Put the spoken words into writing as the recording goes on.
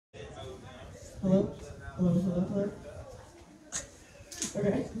Hello? Hello, hello, hello?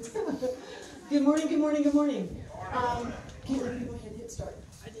 Okay. Good morning, good morning, good morning. Caitlin, you go ahead and hit start.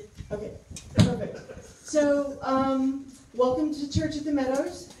 I did. Okay, perfect. So, welcome to Church at the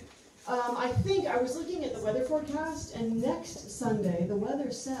Meadows. I think I was looking at the weather forecast, and next Sunday, the weather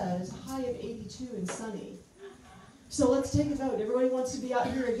says high of 82 and sunny. So let's take a vote. Everybody wants to be out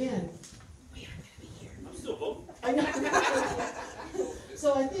here again. We aren't going to be here. I'm still voting. I know.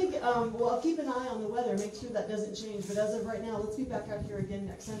 So I think, well, I'll keep an eye on the weather, make sure that doesn't change. But as of right now, let's be back out here again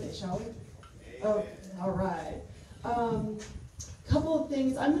next Sunday, shall we? Oh, all right. Couple of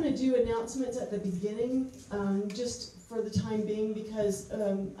things. I'm going to do announcements at the beginning, just for the time being, because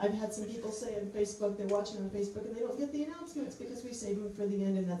I've had some people say on Facebook, they're watching on Facebook, and they don't get the announcements because we save them for the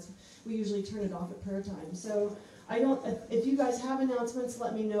end, and we usually turn it off at prayer time. So if you guys have announcements,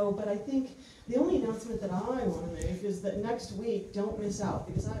 let me know. But I think the only announcement that I want to make is that next week, don't miss out,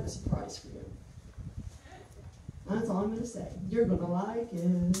 because I have a surprise for you. That's all I'm going to say. You're going to like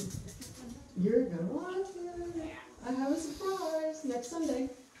it. You're going to like it. I have a surprise next Sunday.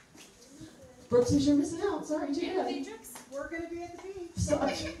 Brooks, you're missing out. Sorry, too bad. We're going to be at the beach. So,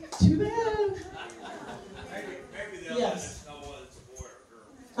 too bad. Maybe they'll Yes. let us know whether it's a boy or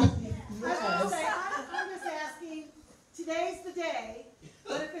a girl. Yes. I'm just asking, today's the day,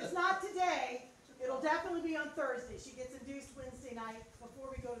 but if it's not today, it'll definitely be on Thursday. She gets induced Wednesday night before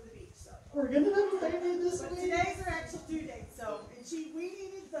we go to the beach. So. We're going to have a baby this But week. today's her actual due date. So, and we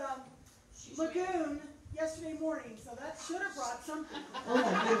needed the lagoon yesterday morning, so that should have brought something. Oh my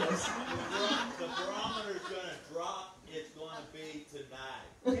goodness. The barometer's going to drop. It's going to be tonight.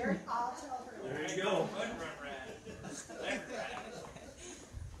 There, I'll tell her. There you go.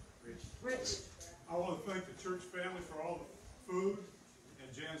 Rich. I want to thank the church family for all the food,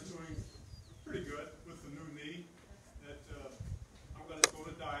 and Jan's doing pretty good with the new knee. That I'm going to go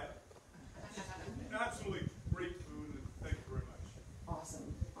to diet. Absolutely great food, and thank you very much.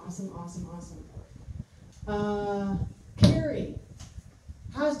 Awesome. Awesome, awesome, awesome. Carrie,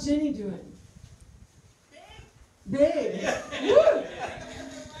 how's Jenny doing? Big. Woo!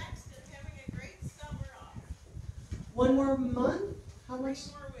 Relaxed and having a great summer off. One more month? How much?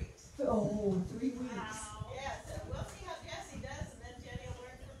 3 more weeks. Oh, 3 weeks. Yes, we'll see how Jesse does, and then Jenny will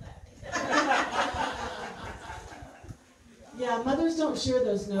learn from that. Yeah, mothers don't share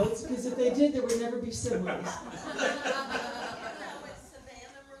those notes, because if they did, there would never be siblings. No, it's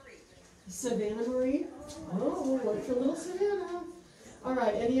Savannah Marie. Savannah Marie? Oh, look for little Savannah. All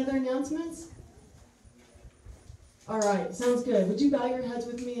right, any other announcements? All right, sounds good. Would you bow your heads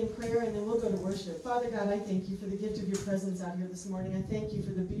with me in prayer, and then we'll go to worship. Father God, I thank you for the gift of your presence out here this morning. I thank you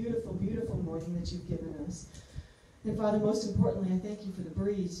for the beautiful, beautiful morning that you've given us. And Father, most importantly, I thank you for the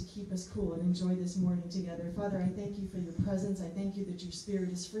breeze to keep us cool and enjoy this morning together. Father, I thank you for your presence. I thank you that your spirit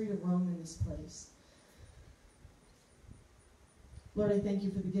is free to roam in this place. Lord, I thank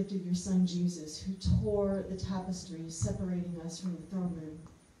you for the gift of your Son, Jesus, who tore the tapestry separating us from the throne room,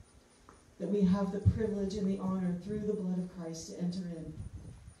 that we have the privilege and the honor through the blood of Christ to enter in,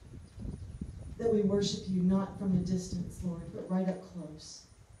 that we worship you not from a distance, Lord, but right up close.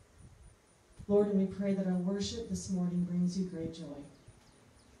 Lord, and we pray that our worship this morning brings you great joy.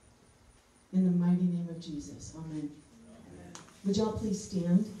 In the mighty name of Jesus, amen. Would y'all please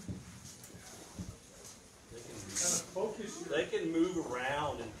stand? They can move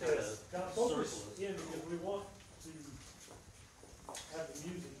around and kind of circle focus it. in, because we want to have the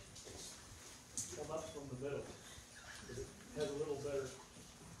music come up from the middle, because it has a little better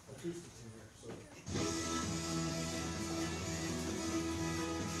acoustics in here. So.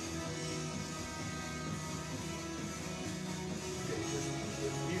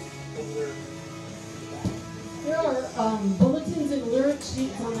 There are bulletins and lyric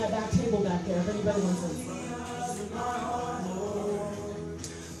sheets on that back table back there, if anybody wants them.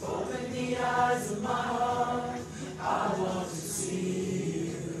 Open the eyes of my heart, I want to see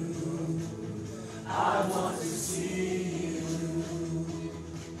you. I want to see you.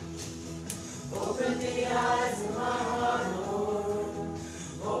 Open the eyes of my heart, Lord.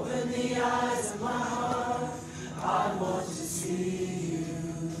 Open the eyes of my heart, I want to see you.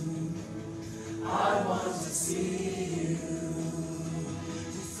 I want to see you.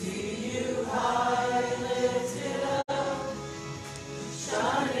 To see you high lifted up,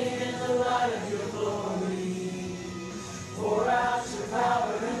 shining in the light of your glory.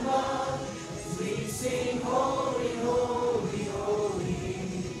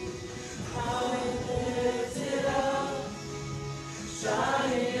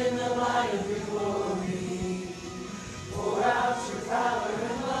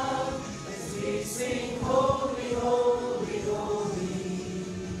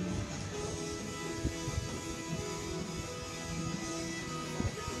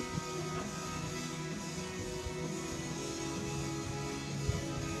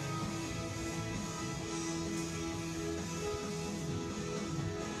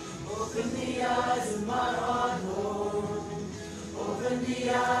 Open the eyes of my heart, Lord. Open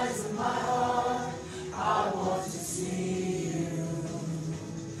the eyes of my heart. I want to see you.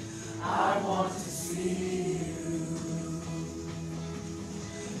 I want to see you.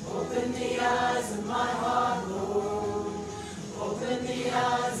 Open the eyes of my heart, Lord. Open the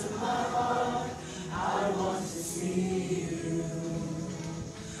eyes of my heart. I want to see you.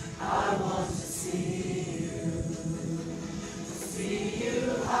 I want to see you. To see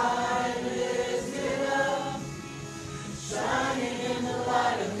you high and lifted up, shining in the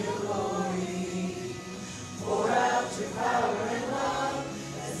light of your glory. Pour out your power and love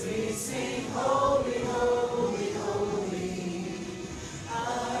as we sing, holy, holy, holy.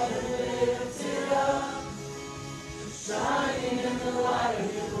 I am lifted up.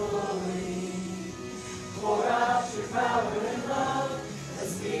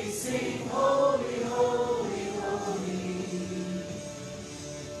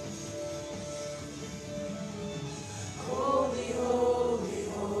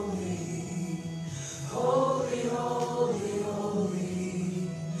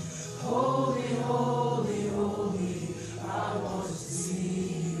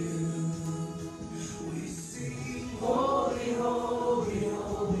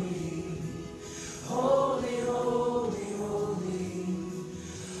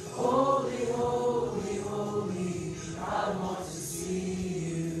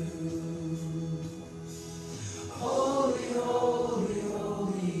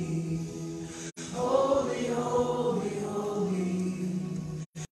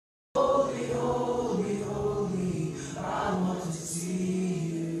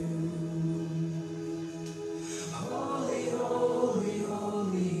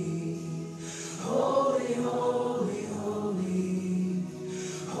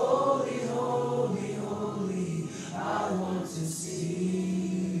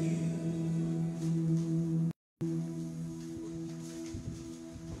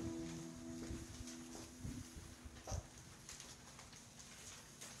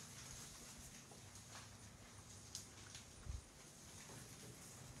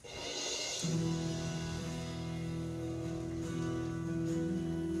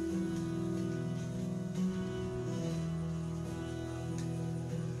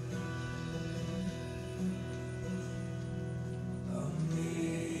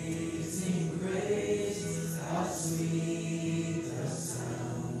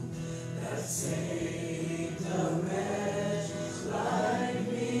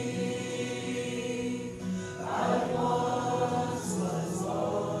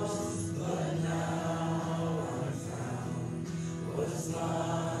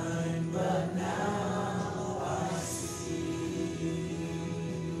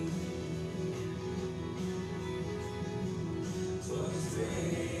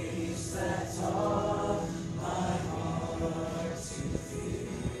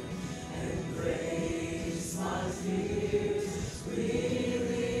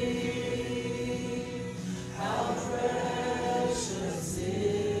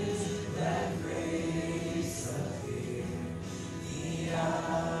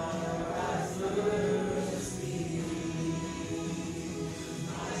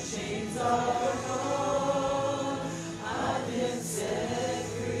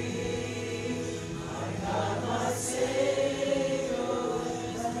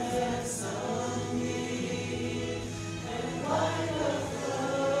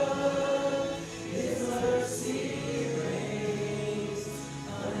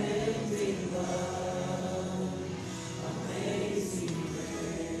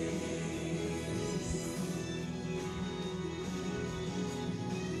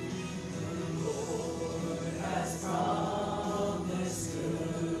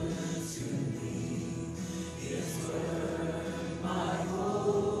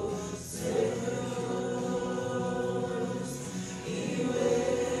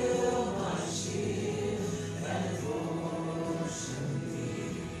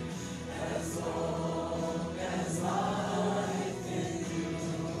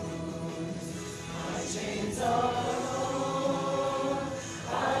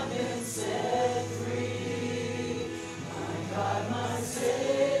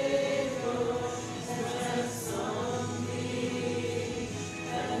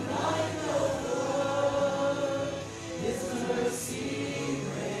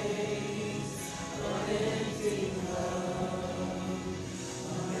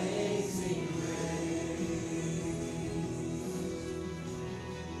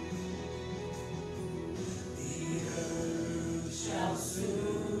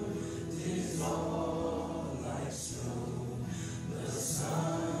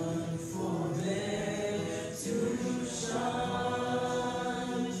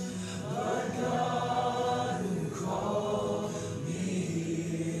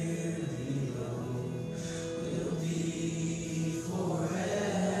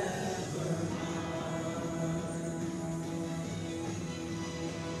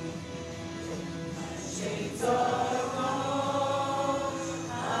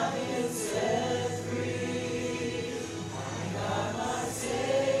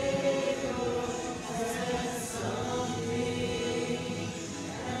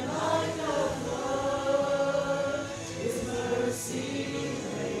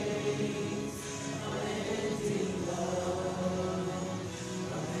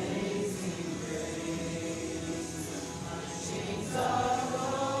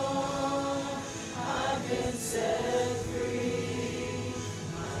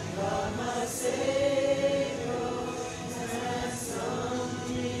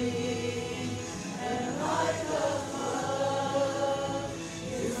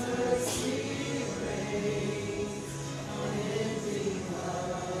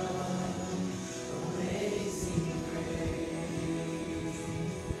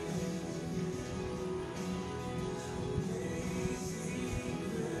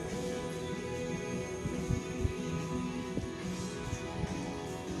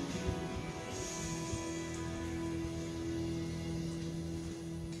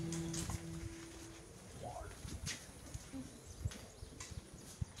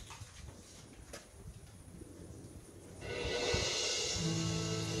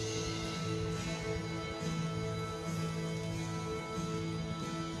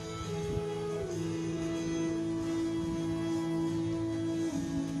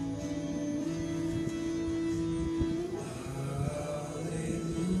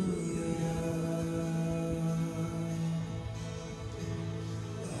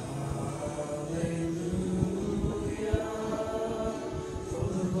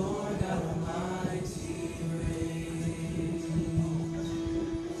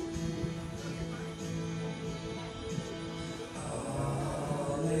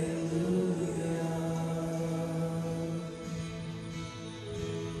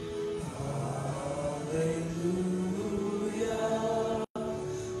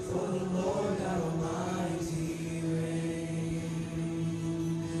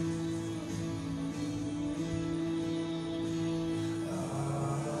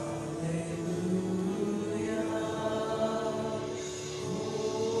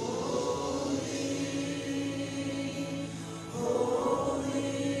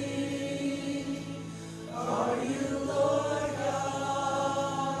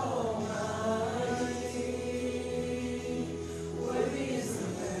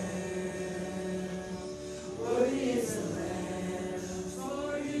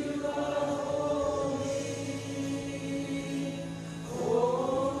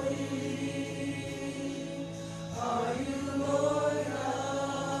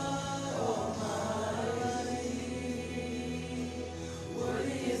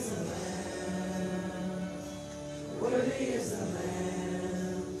 Worthy is the Lamb.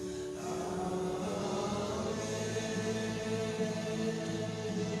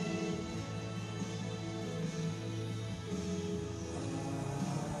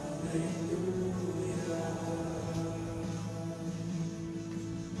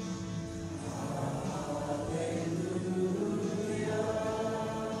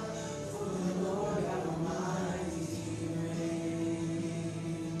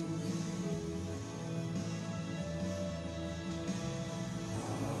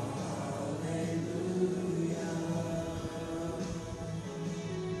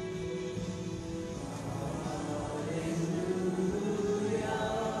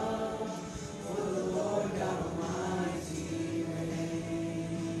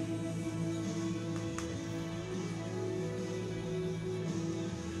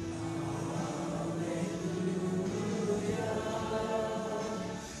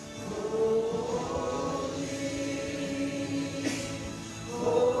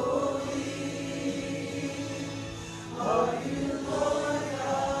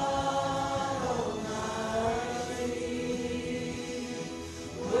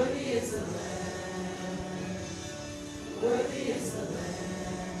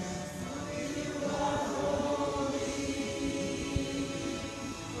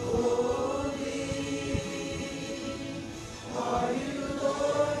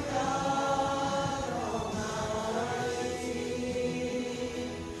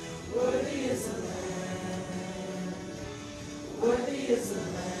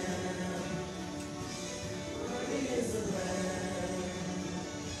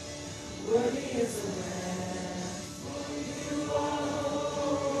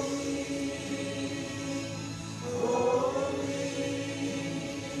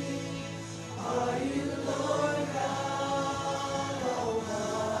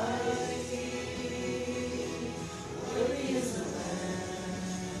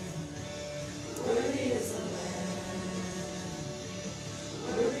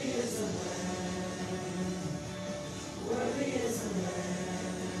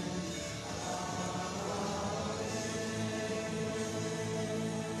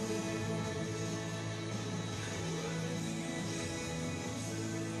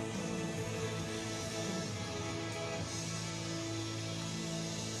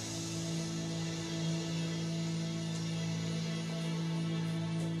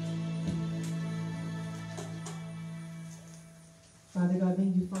 Father God, may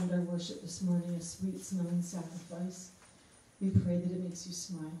you find our worship this morning a sweet smelling sacrifice. We pray that it makes you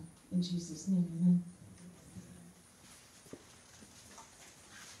smile. In Jesus' name, amen.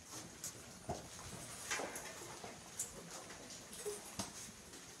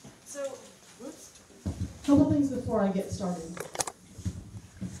 So, a couple things before I get started.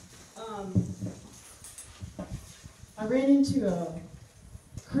 I ran into a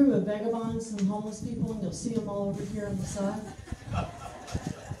crew of vagabonds, some homeless people, and you'll see them all over here on the side.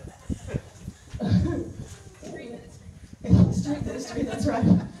 Street ministry, that's right.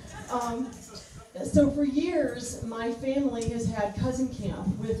 So for years, my family has had cousin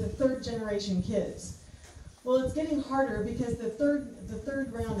camp with the third generation kids. Well, it's getting harder because the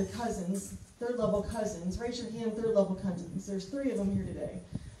third round of cousins, third level cousins, raise your hand, third level cousins. There's 3 of them here today.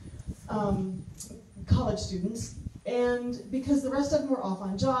 College students. And because the rest of them are off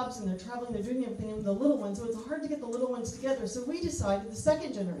on jobs and they're traveling, they're doing everything, and the little ones, so it's hard to get the little ones together. So we decided, the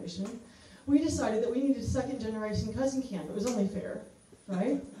second generation, we decided that we needed a second generation cousin camp. It was only fair,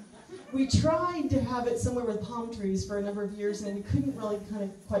 right? We tried to have it somewhere with palm trees for a number of years, and we couldn't really kind of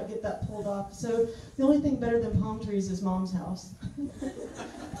quite get that pulled off. So the only thing better than palm trees is Mom's house.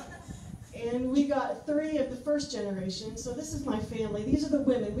 And we got 3 of the first generation. So this is my family. These are the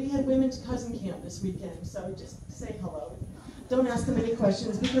women. We had women's cousin camp this weekend. So just say hello. Don't ask them any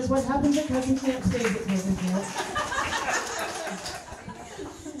questions, because what happens at cousin camp stays at cousin camp.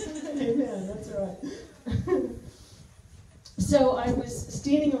 Amen, that's right. So I was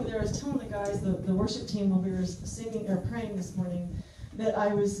standing over there, I was telling the guys, the worship team, while we were singing or praying this morning, that I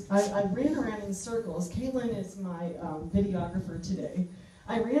ran around in circles. Caitlin is my videographer today.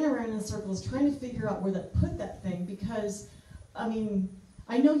 I ran around in circles trying to figure out where to put that thing, because, I mean,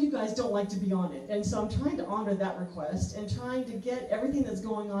 I know you guys don't like to be on it, and so I'm trying to honor that request and trying to get everything that's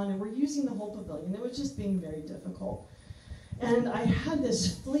going on, and we're using the whole pavilion. It was just being very difficult. And I had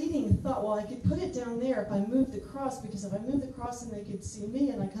this fleeting thought, well, I could put it down there if I moved the cross, because if I moved the cross and they could see me,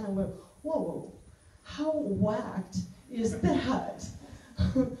 and I kind of went, whoa, how whacked is that?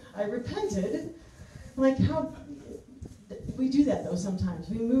 I repented. Like, how, we do that though sometimes.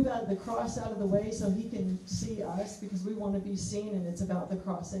 We move the cross out of the way so he can see us because we want to be seen, and it's about the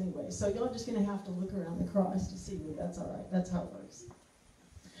cross anyway. So y'all just going to have to look around the cross to see me. That's all right. That's how it works.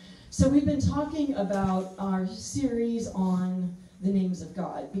 So we've been talking about our series on the names of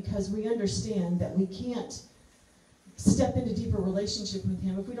God because we understand that we can't step into deeper relationship with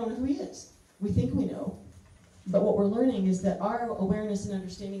him if we don't know who he is. We think we know, but what we're learning is that our awareness and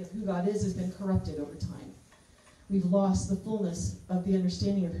understanding of who God is has been corrupted over time. We've lost the fullness of the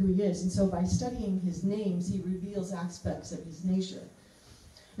understanding of who he is. And so by studying his names, he reveals aspects of his nature.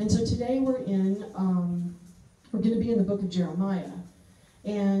 And so today we're going to be in the book of Jeremiah.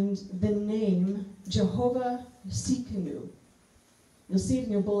 And the name Jehovah Tsidkenu, you'll see it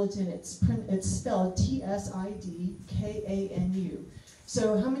in your bulletin. It's spelled T-S-I-D-K-A-N-U.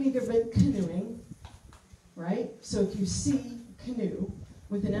 So how many of you have read canoeing? Right? So if you see canoe,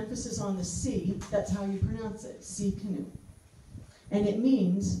 with an emphasis on the C, that's how you pronounce it, Tsidkenu. And it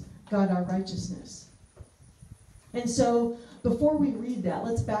means God our righteousness. And so before we read that,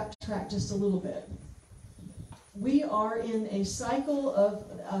 let's backtrack just a little bit. We are in a cycle of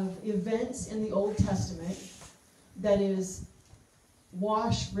events in the Old Testament that is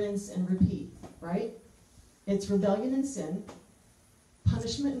wash, rinse, and repeat, right? It's rebellion and sin,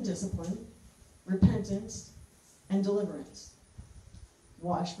 punishment and discipline, repentance, and deliverance.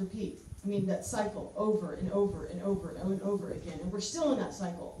 Wash, repeat. I mean, that cycle over and over and over and over again. And we're still in that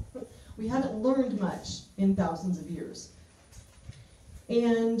cycle. We haven't learned much in thousands of years.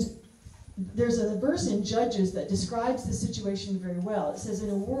 And there's a verse in Judges that describes the situation very well. It says,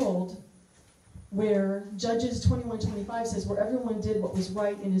 in a world where Judges 21:25 says, where everyone did what was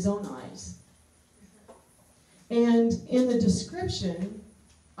right in his own eyes. And in the description,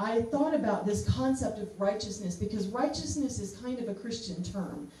 I thought about this concept of righteousness because righteousness is kind of a Christian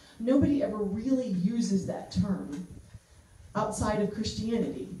term. Nobody ever really uses that term outside of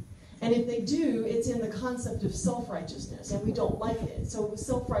Christianity. And if they do, it's in the concept of self-righteousness, and we don't like it. So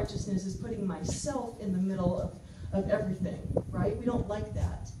self-righteousness is putting myself in the middle of everything, right? We don't like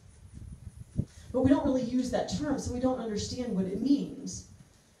that. But we don't really use that term, so we don't understand what it means.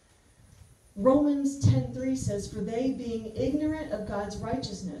 Romans 10:3 says, for they, being ignorant of God's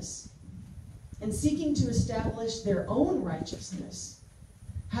righteousness and seeking to establish their own righteousness,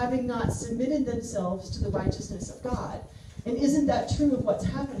 having not submitted themselves to the righteousness of God. And isn't that true of what's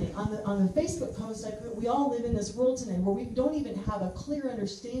happening? On the Facebook post, we all live in this world today where we don't even have a clear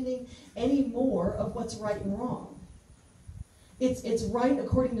understanding anymore of what's right and wrong. It's right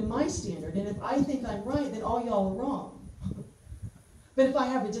according to my standard, and if I think I'm right, then all y'all are wrong. But if I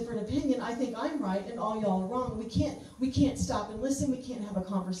have a different opinion, I think I'm right and all y'all are wrong. We can't stop and listen. We can't have a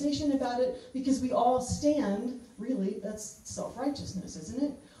conversation about it because we all stand, really, that's self-righteousness, isn't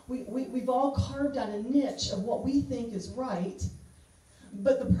it? We've all carved out a niche of what we think is right.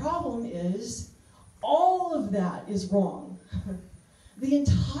 But the problem is all of that is wrong. The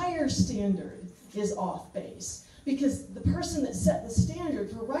entire standard is off base because the person that set the standard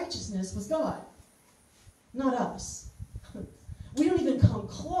for righteousness was God, not us. We don't even come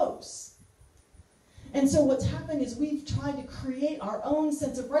close. And so what's happened is we've tried to create our own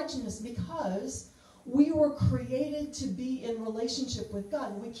sense of righteousness because we were created to be in relationship with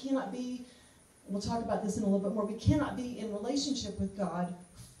God. We cannot be, we'll talk about this in a little bit more, we cannot be in relationship with God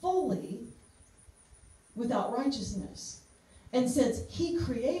fully without righteousness. And since he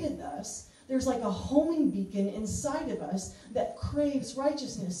created us, there's like a homing beacon inside of us that craves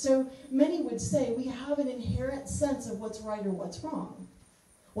righteousness. So many would say we have an inherent sense of what's right or what's wrong.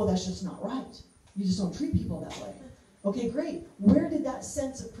 Well, that's just not right. You just don't treat people that way. Okay, great. Where did that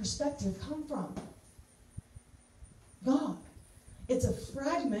sense of perspective come from? God. It's a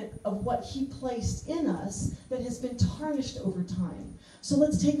fragment of what he placed in us that has been tarnished over time. So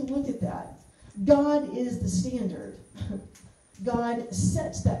let's take a look at that. God is the standard. God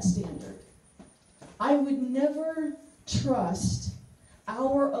sets that standard. I would never trust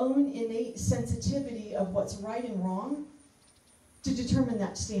our own innate sensitivity of what's right and wrong to determine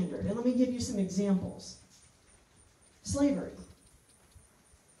that standard. And let me give you some examples. Slavery.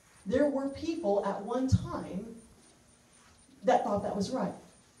 There were people at one time that thought that was right.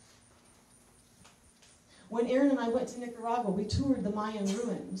 When Aaron and I went to Nicaragua, we toured the Mayan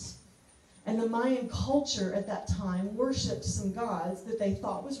ruins. And the Mayan culture at that time worshipped some gods that they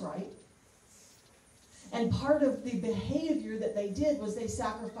thought was right. And part of the behavior that they did was they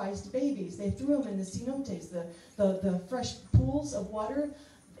sacrificed babies. They threw them in the cenotes, the fresh pools of water,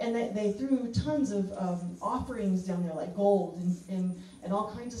 and they threw tons of offerings down there, like gold and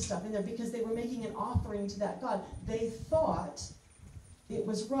all kinds of stuff in there, because they were making an offering to that god. They thought it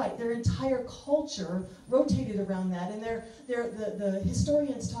was right. Their entire culture rotated around that, and the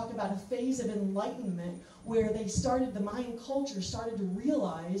historians talk about a phase of enlightenment where the Mayan culture started to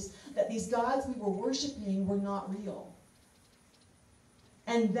realize that these gods we were worshiping were not real.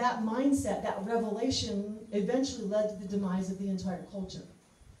 And that mindset, that revelation, eventually led to the demise of the entire culture.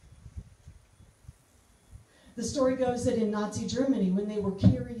 The story goes that in Nazi Germany, when they were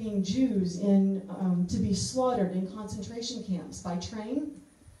carrying Jews to be slaughtered in concentration camps by train,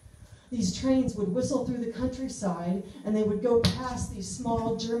 these trains would whistle through the countryside, and they would go past these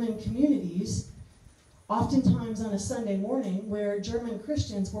small German communities, oftentimes on a Sunday morning, where German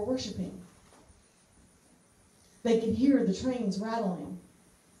Christians were worshiping. They could hear the trains rattling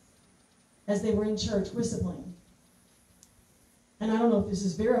as they were in church whistling. And I don't know if this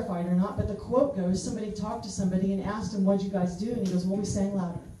is verified or not, but the quote goes, somebody talked to somebody and asked him, what'd you guys do? And he goes, well, we sang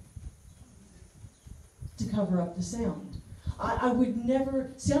louder to cover up the sound. I would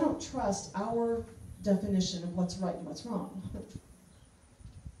never, see, I don't trust our definition of what's right and what's wrong.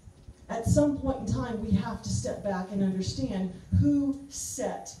 At some point in time, we have to step back and understand who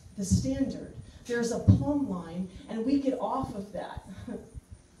set the standard. There's a plumb line, and we get off of that.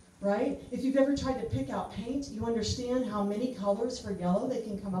 Right? If you've ever tried to pick out paint, you understand how many colors for yellow they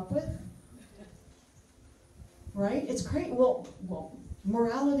can come up with. Right? It's great. Well,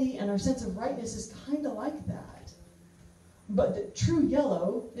 morality and our sense of rightness is kind of like that. But the true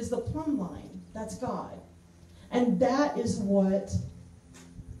yellow is the plumb line. That's God. And that is what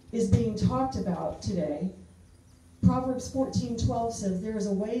is being talked about today. Proverbs 14:12 says, there is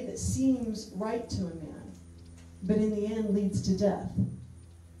a way that seems right to a man, but in the end leads to death.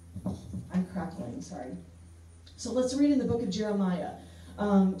 I'm crackling, sorry. So let's read in the book of Jeremiah.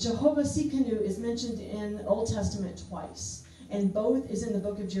 Jehovah Tsidkenu is mentioned in the Old Testament twice, and both is in the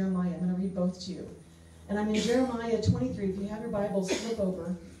book of Jeremiah. I'm going to read both to you. And I'm in Jeremiah 23. If you have your Bibles, flip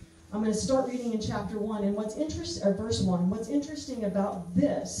over. I'm going to start reading in chapter 1. And verse 1. What's interesting about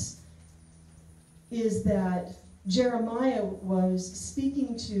this is that Jeremiah was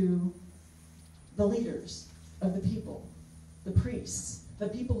speaking to the leaders of the people, the priests, the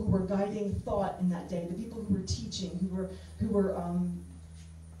people who were guiding thought in that day, the people who were teaching, who were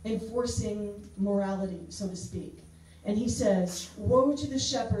enforcing morality, so to speak. And he says, woe to the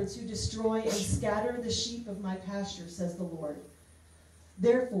shepherds who destroy and scatter the sheep of my pasture, says the Lord.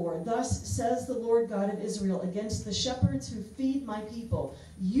 Therefore, thus says the Lord God of Israel against the shepherds who feed my people,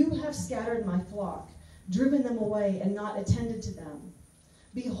 you have scattered my flock, driven them away, and not attended to them.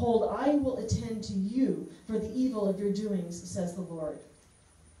 Behold, I will attend to you for the evil of your doings, says the Lord.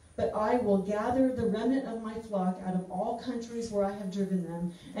 But I will gather the remnant of my flock out of all countries where I have driven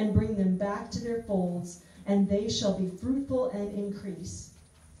them, and bring them back to their folds, and they shall be fruitful and increase.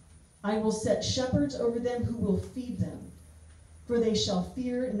 I will set shepherds over them who will feed them, for they shall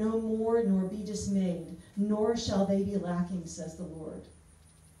fear no more nor be dismayed, nor shall they be lacking, says the Lord.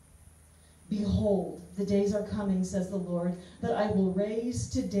 Behold, the days are coming, says the Lord, that I will raise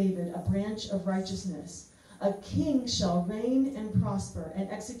to David a branch of righteousness. A king shall reign and prosper and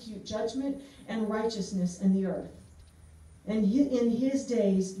execute judgment and righteousness in the earth. And in his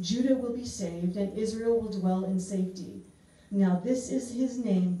days, Judah will be saved and Israel will dwell in safety. Now this is his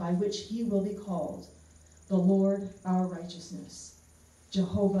name by which he will be called, the Lord our righteousness,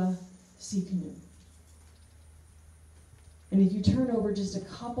 Jehovah Tsidkenu. And if you turn over just a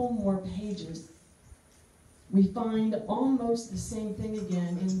couple more pages, we find almost the same thing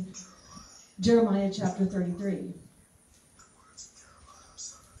again in Jeremiah chapter 33.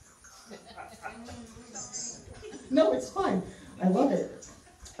 No, it's fine. I love it.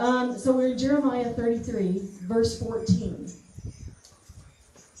 So we're in Jeremiah 33, verse 14.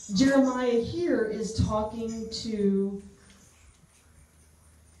 Jeremiah here is talking to...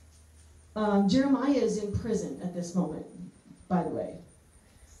 Jeremiah is in prison at this moment, by the way.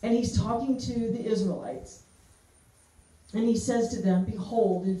 And he's talking to the Israelites. And he says to them,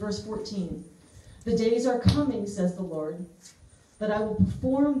 behold, in verse 14, the days are coming, says the Lord, that I will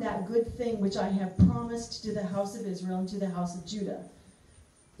perform that good thing which I have promised to the house of Israel and to the house of Judah.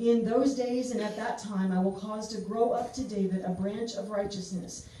 In those days and at that time I will cause to grow up to David a branch of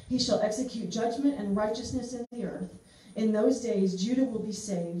righteousness. He shall execute judgment and righteousness in the earth. In those days Judah will be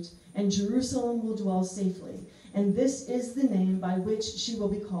saved, and Jerusalem will dwell safely. And this is the name by which she will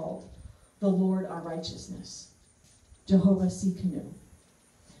be called, the Lord our righteousness, Jehovah Tsidkenu.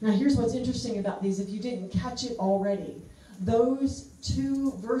 Now here's what's interesting about these, if you didn't catch it already. Those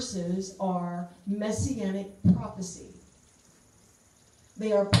two verses are messianic prophecy.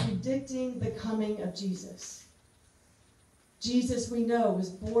 They are predicting the coming of Jesus. Jesus, we know, was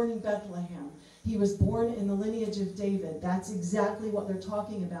born in Bethlehem. He was born in the lineage of David. That's exactly what they're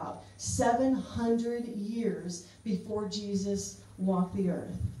talking about. 700 years before Jesus walked the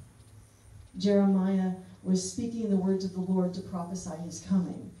earth. Jeremiah was speaking the words of the Lord to prophesy his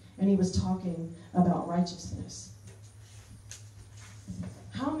coming. And he was talking about righteousness.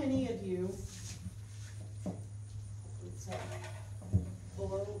 How many of you,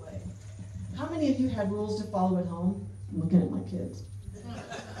 below the way, how many of you had rules to follow at home? I'm looking at my kids.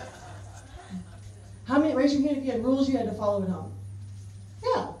 How many, raise your hand if you had rules you had to follow at home?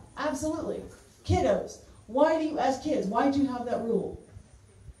 Yeah, absolutely. Kiddos, why do you, as kids, why did you have that rule?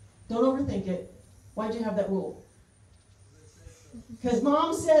 Don't overthink it. Why did you have that rule? Because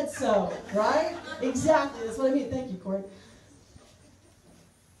mom said so, right? Exactly, that's what I mean. Thank you, Court.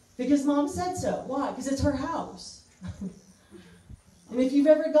 Because mom said so. Why? Because it's her house. And if you've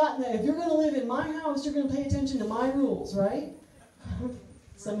ever gotten that, if you're going to live in my house, you're going to pay attention to my rules, right?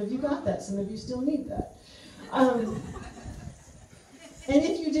 Some of you got that. Some of you still need that. And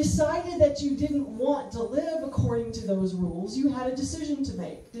if you decided that you didn't want to live according to those rules, you had a decision to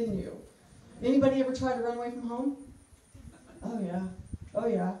make, didn't you? Anybody ever try to run away from home? Oh, yeah. Oh,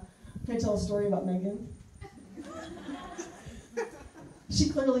 yeah. Can I tell a story about Megan? She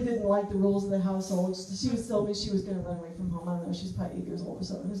clearly didn't like the rules of the household. She was telling me she was going to run away from home. I don't know, she's probably 8 years old or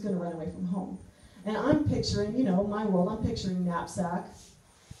something. Who's going to run away from home? And I'm picturing, you know, my world, I'm picturing knapsack,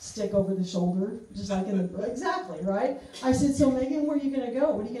 stick over the shoulder, just like in the, exactly, right? I said, so Megan, where are you going to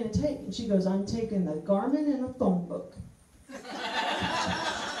go? What are you going to take? And she goes, I'm taking the Garmin and a phone book.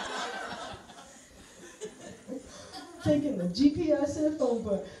 Taking the GPS and a phone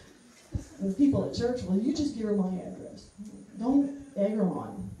book. And the people at church, well, you just give her my address. Don't egg her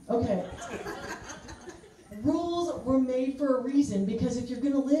on. Okay. Rules were made for a reason, because if you're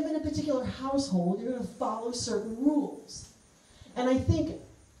going to live in a particular household, you're going to follow certain rules. And I think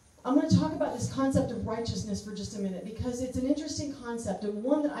I'm going to talk about this concept of righteousness for just a minute, because it's an interesting concept and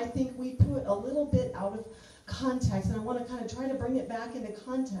one that I think we put a little bit out of context, and I want to kind of try to bring it back into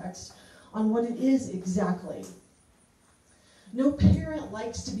context on what it is exactly. No parent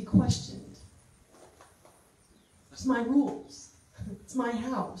likes to be questioned. It's my rules. It's my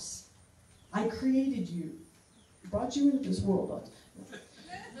house. I created you. Brought you into this world.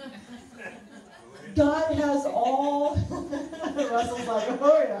 God has all, Russell's like,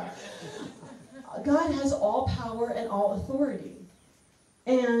 oh yeah. God has all power and all authority.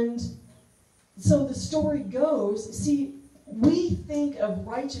 And so the story goes, see, we think of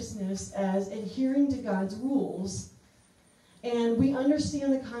righteousness as adhering to God's rules, and we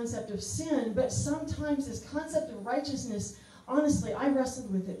understand the concept of sin, but sometimes this concept of righteousness, honestly, I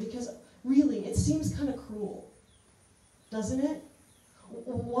wrestled with it, because really, it seems kind of cruel, doesn't it?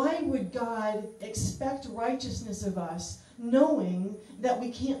 Why would God expect righteousness of us knowing that we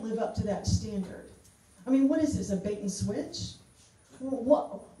can't live up to that standard? I mean, what is this, a bait and switch?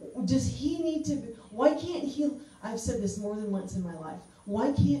 What does he need to, why can't he, I've said this more than once in my life, why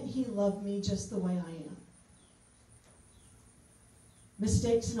can't he love me just the way I am?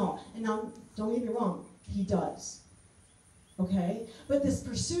 Mistakes and all. And now, don't get me wrong, he does. Okay? But this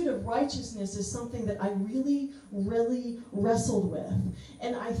pursuit of righteousness is something that I really, really wrestled with.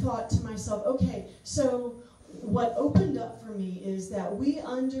 And I thought to myself, okay, so what opened up for me is that we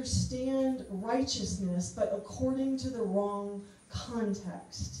understand righteousness, but according to the wrong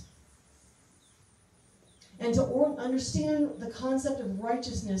context. And to understand the concept of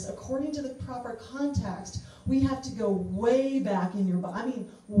righteousness according to the proper context, we have to go way back in your Bible. I mean,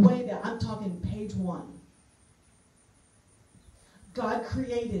 way back. I'm talking page 1. God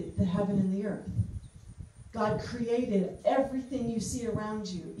created the heaven and the earth. God created everything you see around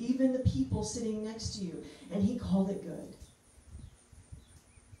you, even the people sitting next to you, and he called it good.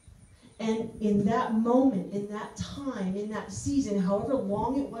 And in that moment, in that time, in that season, however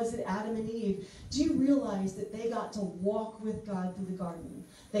long it was at Adam and Eve, do you realize that they got to walk with God through the garden?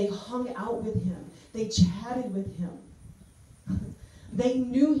 They hung out with him. They chatted with him. They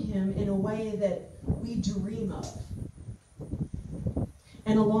knew him in a way that we dream of.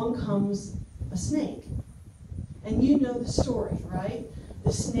 And along comes a snake. And you know the story, right?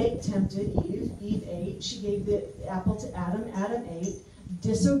 The snake tempted Eve. Eve ate. She gave the apple to Adam. Adam ate.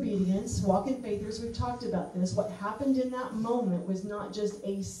 Disobedience, walk in faith, as we've talked about this. What happened in that moment was not just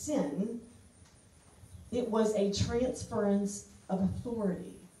a sin. It was a transference of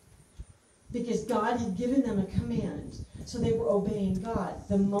authority. Because God had given them a command. So they were obeying God.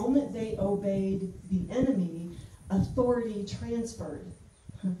 The moment they obeyed the enemy, authority transferred.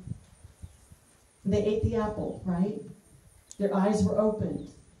 They ate the apple, right? Their eyes were opened.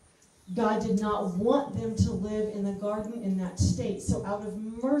 God did not want them to live in the garden in that state. So out of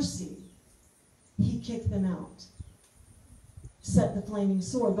mercy, he kicked them out, set the flaming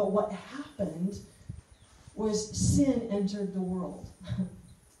sword. But what happened was sin entered the world.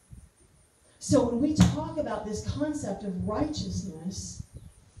 So when we talk about this concept of righteousness,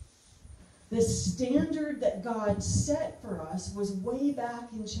 the standard that God set for us was way back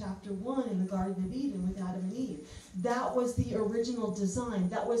in chapter 1 in the Garden of Eden with Adam and Eve. That was the original design.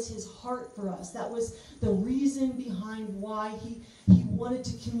 That was his heart for us. That was the reason behind why he wanted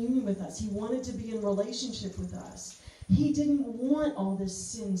to commune with us. He wanted to be in relationship with us. He didn't want all this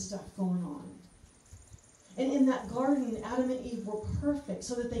sin stuff going on. And in that garden, Adam and Eve were perfect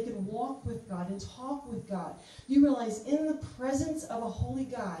so that they could walk with God and talk with God. You realize in the presence of a holy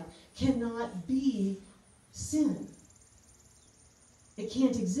God cannot be sin. It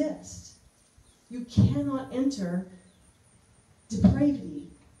can't exist. You cannot enter depravity,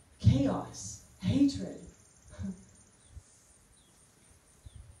 chaos, hatred.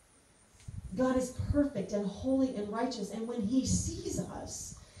 God is perfect and holy and righteous. And when he sees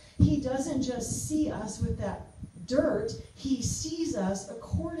us, he doesn't just see us with that dirt. He sees us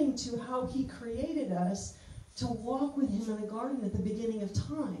according to how he created us to walk with him in the garden at the beginning of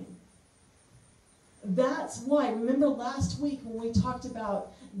time. That's why, remember last week when we talked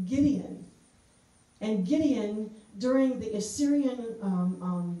about Gideon, and Gideon, during the Assyrian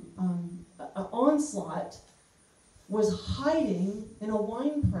onslaught, was hiding in a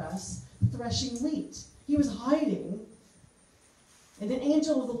winepress threshing wheat. He was hiding. And an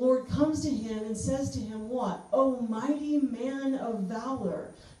angel of the Lord comes to him and says to him, what? Oh, mighty man of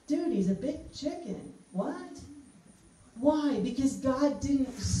valor. Dude, he's a big chicken. What? Why? Because God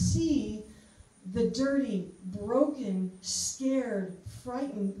didn't see the dirty, broken, scared,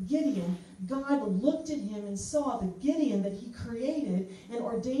 frightened Gideon. God looked at him and saw the Gideon that he created and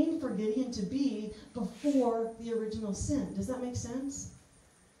ordained for Gideon to be before the original sin. Does that make sense?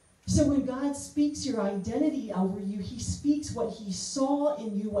 So when God speaks your identity over you, he speaks what he saw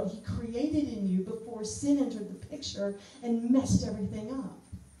in you, what he created in you before sin entered the picture and messed everything up.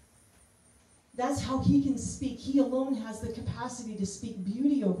 That's how he can speak. He alone has the capacity to speak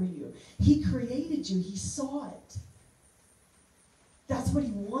beauty over you. He created you. He saw it. That's what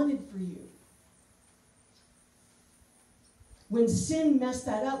he wanted for you. When sin messed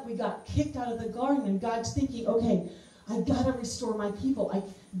that up, we got kicked out of the garden, and God's thinking, okay, I've got to restore my people.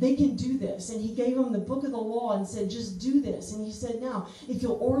 They can do this. And he gave them the book of the law and said, just do this. And he said, now, if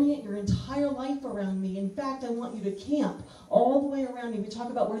you'll orient your entire life around me, in fact, I want you to camp all the way around me. We talk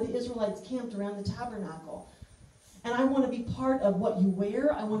about where the Israelites camped around the tabernacle. And I want to be part of what you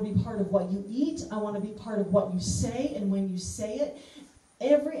wear. I want to be part of what you eat. I want to be part of what you say and when you say it.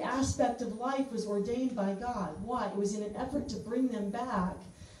 Every aspect of life was ordained by God. Why? It was in an effort to bring them back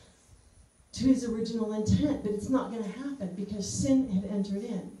to his original intent, but it's not going to happen because sin had entered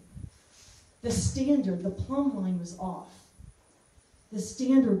in. The standard, the plumb line was off. The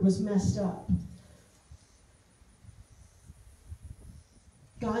standard was messed up.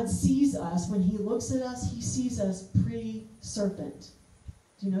 God sees us, when he looks at us, he sees us pre-serpent.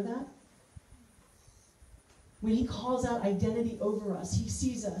 Do you know that? When he calls out identity over us, he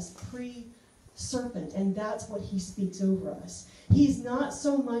sees us pre-serpent, and that's what he speaks over us. He's not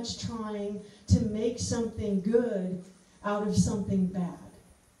so much trying to make something good out of something bad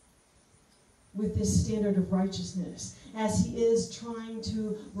with this standard of righteousness, as he is trying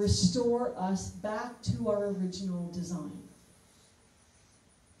to restore us back to our original design.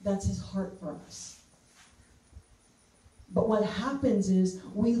 That's his heart for us. But what happens is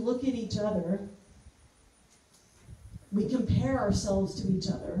we look at each other, we compare ourselves to each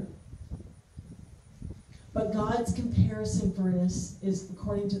other, but God's comparison for us is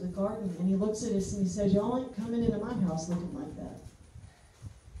according to the garden. And he looks at us and he says, y'all ain't coming into my house looking like that.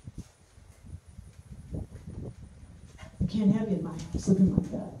 I can't have you in my house looking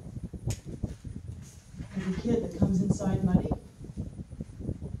like that. Like a kid that comes inside muddy.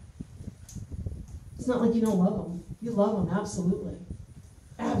 It's not like you don't love them. You love them, absolutely.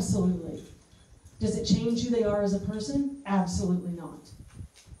 Absolutely. Does it change who they are as a person? Absolutely not.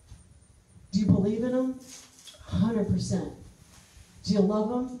 Do you believe in them? 100%. Do you love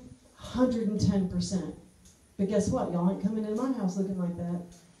them? 110%. But guess what? Y'all ain't coming into my house looking like that.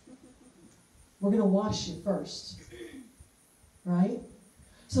 We're going to wash you first. Right?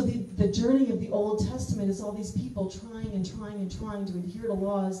 So the journey of the Old Testament is all these people trying and trying and trying to adhere to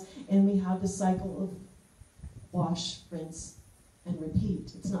laws, and we have this cycle of wash, rinse, and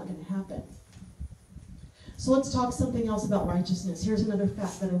repeat. It's not going to happen. So let's talk something else about righteousness. Here's another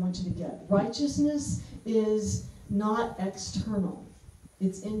fact that I want you to get. Righteousness is not external.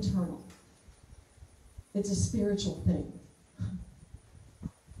 It's internal. It's a spiritual thing.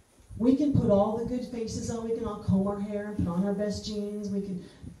 We can put all the good faces on. We can all comb our hair and put on our best jeans. We can,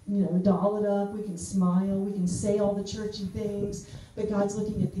 doll it up. We can smile. We can say all the churchy things. But God's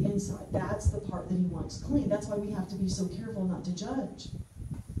looking at the inside. That's the part that he wants clean. That's why we have to be so careful not to judge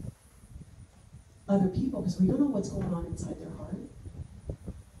other people, because we don't know what's going on inside their heart.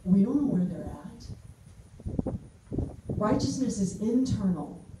 We don't know where they're at. Righteousness is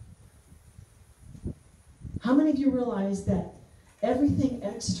internal. How many of you realize that everything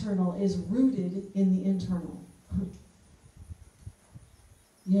external is rooted in the internal?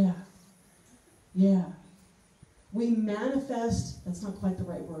 Yeah. We manifest, that's not quite the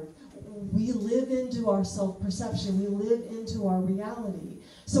right word. We live into our self-perception. We live into our reality.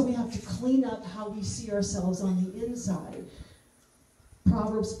 So we have to clean up how we see ourselves on the inside.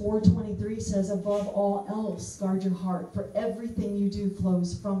 Proverbs 4:23 says, above all else, guard your heart, for everything you do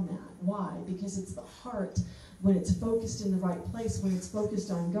flows from that. Why? Because it's the heart, when it's focused in the right place, when it's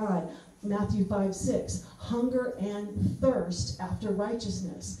focused on God. Matthew 5:6, hunger and thirst after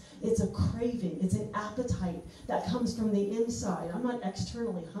righteousness. It's a craving, it's an appetite that comes from the inside. I'm not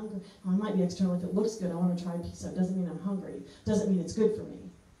externally hungry. Well, I might be externally, if it looks good, I want to try a piece of it. Doesn't mean I'm hungry. Doesn't mean it's good for me.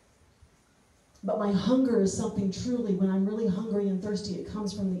 But my hunger is something truly, when I'm really hungry and thirsty, it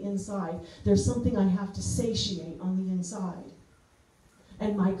comes from the inside. There's something I have to satiate on the inside.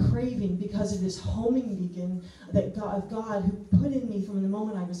 And my craving, because of this homing beacon that God who put in me from the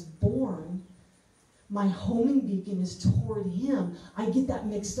moment I was born, my homing beacon is toward him. I get that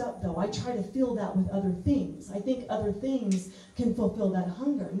mixed up, though. I try to fill that with other things. I think other things can fulfill that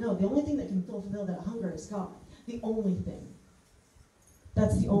hunger. No, the only thing that can fulfill that hunger is God. The only thing.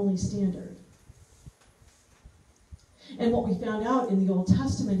 That's the only standard. And what we found out in the Old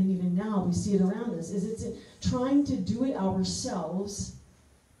Testament, and even now we see it around us, is it's trying to do it ourselves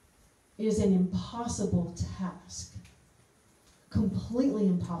is an impossible task. Completely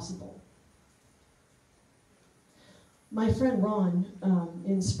impossible. My friend Ron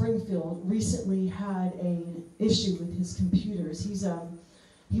in Springfield recently had an issue with his computers.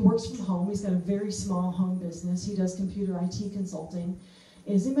 He works from home. He's got a very small home business. He does computer IT consulting.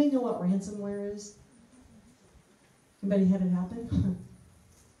 Does anybody know what ransomware is? Anybody had it happen?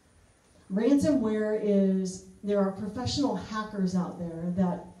 Ransomware is, there are professional hackers out there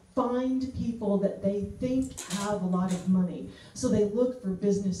that find people that they think have a lot of money. So they look for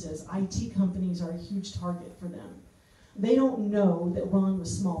businesses. IT companies are a huge target for them. They don't know that Ron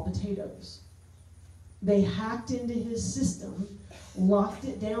was small potatoes. They hacked into his system, locked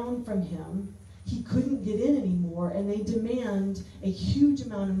it down from him. He couldn't get in anymore, and they demand a huge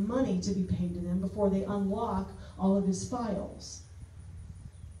amount of money to be paid to them before they unlock all of his files.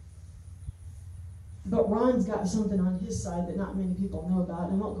 But Ron's got something on his side that not many people know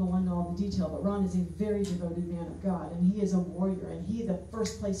about. And I won't go into all the detail, but Ron is a very devoted man of God, and he is a warrior, and the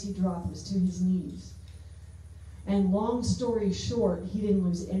first place he dropped was to his knees. And long story short, he didn't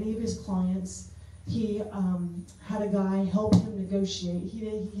lose any of his clients. He had a guy help him negotiate.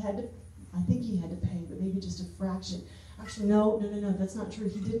 He had to, I think he had to pay, but maybe just a fraction. Actually, no, that's not true.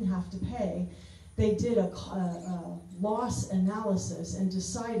 He didn't have to pay. They did a loss analysis and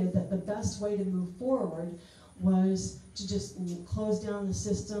decided that the best way to move forward was to just close down the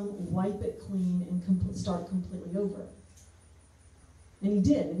system, wipe it clean, and start completely over. And he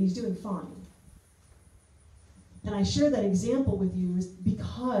did, and he's doing fine. And I share that example with you is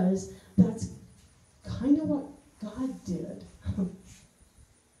because that's kind of what God did.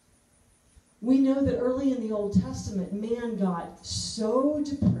 We know that early in the Old Testament, man got so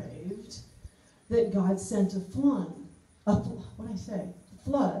depraved that God sent a flood,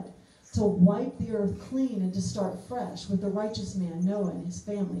 to wipe the earth clean and to start fresh with the righteous man, Noah and his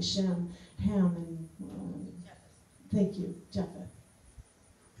family, Shem, Ham, and thank you, Japheth.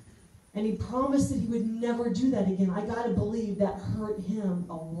 And he promised that he would never do that again. I got to believe that hurt him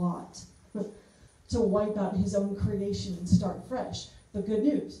a lot, to wipe out his own creation and start fresh. But good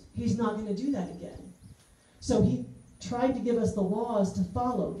news, he's not going to do that again. So he tried to give us the laws to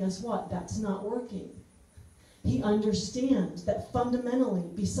follow. Guess what? That's not working. He understands that fundamentally,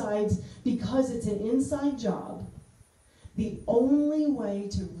 because it's an inside job, the only way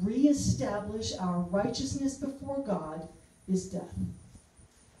to reestablish our righteousness before God is death.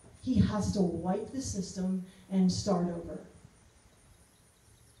 He has to wipe the system and start over.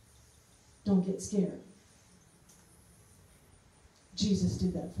 Don't get scared. Jesus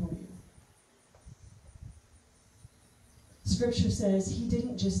did that for you. Scripture says he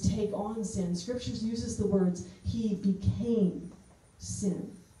didn't just take on sin. Scripture uses the words, he became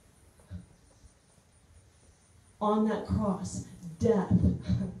sin. On that cross, death,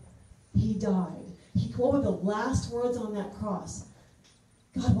 he died. What were the last words on that cross?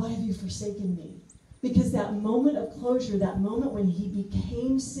 God, why have you forsaken me? Because that moment of closure, that moment when he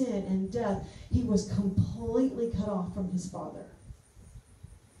became sin and death, he was completely cut off from his Father.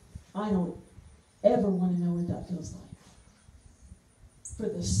 I don't ever want to know what that feels like.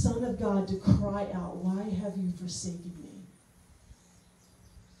 For the Son of God to cry out, why have you forsaken me?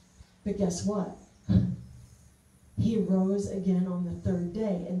 But guess what? He rose again on the third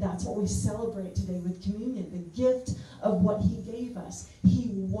day, and that's what we celebrate today with communion, the gift of what he gave us. He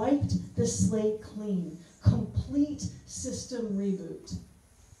wiped the slate clean, complete system reboot.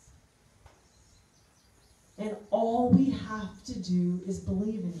 And all we have to do is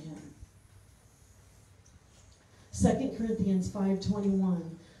believe in him. 2 Corinthians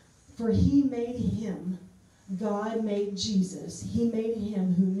 5:21, for he made him, God made Jesus, he made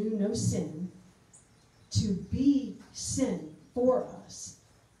him who knew no sin, to be sin for us,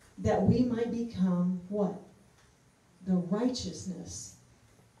 that we might become what? The righteousness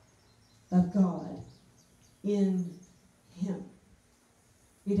of God in him.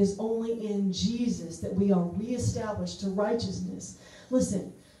 It is only in Jesus that we are reestablished to righteousness.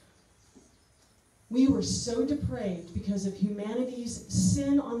 Listen, we were so depraved because of humanity's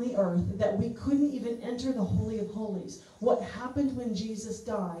sin on the earth that we couldn't even enter the Holy of Holies. What happened when Jesus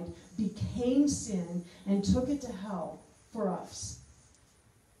died became sin and took it to hell for us.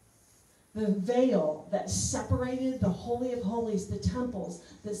 The veil that separated the Holy of Holies, the temples,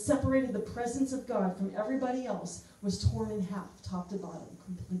 that separated the presence of God from everybody else was torn in half, top to bottom,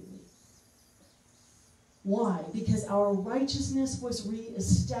 completely. Why? Because our righteousness was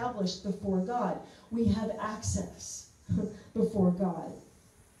reestablished before God. We have access before God.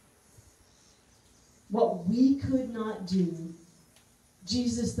 What we could not do,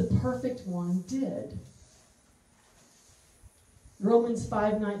 Jesus, the perfect one, did. Romans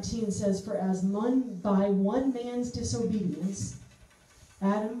 5:19 says, for as by one man's disobedience,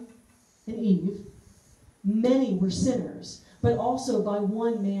 Adam and Eve, many were sinners, but also by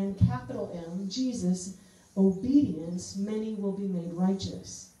one man, capital M, Jesus, obedience, many will be made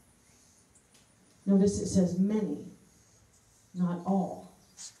righteous. Notice it says many, not all.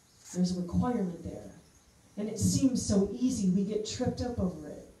 There's a requirement there. And it seems so easy, we get tripped up over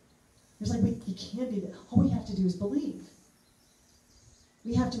it. It's like, you can't do that. All we have to do is believe.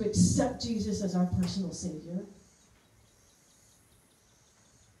 We have to accept Jesus as our personal Savior.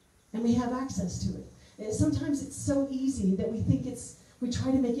 And we have access to it. Sometimes it's so easy that we think we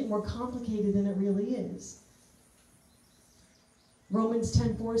try to make it more complicated than it really is. Romans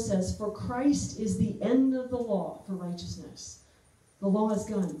 10:4 says, for Christ is the end of the law for righteousness. The law is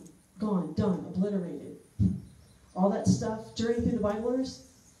gone, done, obliterated. All that stuff, journey through the Biblers,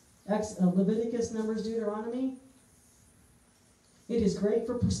 Leviticus, Numbers, Deuteronomy, it is great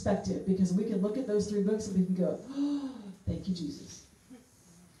for perspective because we can look at those 3 books and we can go, oh, thank you, Jesus.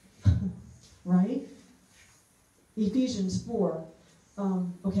 Right? Ephesians 4. I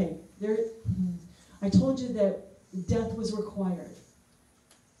told you that death was required.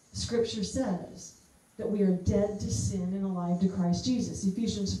 Scripture says that we are dead to sin and alive to Christ Jesus.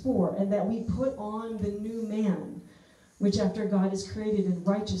 Ephesians 4. And that we put on the new man, which after God is created in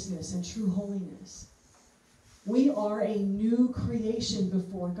righteousness and true holiness. We are a new creation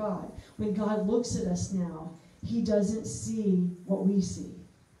before God. When God looks at us now, he doesn't see what we see.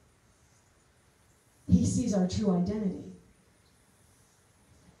 He sees our true identity.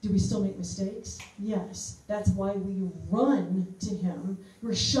 Do we still make mistakes? Yes. That's why we run to him.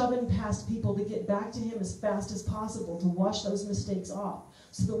 We're shoving past people to get back to him as fast as possible, to wash those mistakes off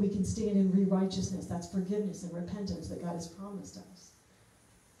so that we can stand in righteousness. That's forgiveness and repentance that God has promised us.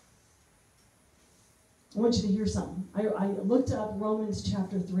 I want you to hear something. I looked up Romans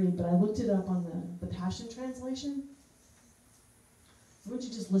chapter 3, but I looked it up on the Passion Translation. I want you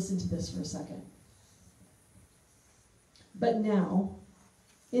to just listen to this for a second. But now,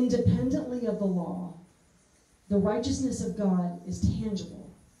 independently of the law, the righteousness of God is tangible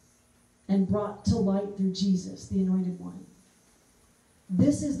and brought to light through Jesus, the Anointed One.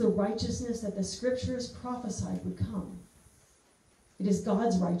 This is the righteousness that the Scriptures prophesied would come. It is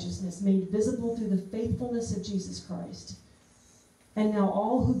God's righteousness made visible through the faithfulness of Jesus Christ. And now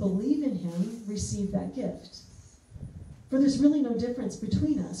all who believe in him receive that gift. For there's really no difference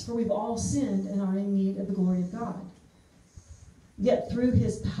between us, for we've all sinned and are in need of the glory of God. Yet through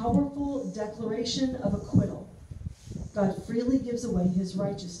his powerful declaration of acquittal, God freely gives away his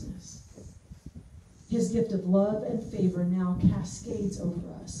righteousness. His gift of love and favor now cascades over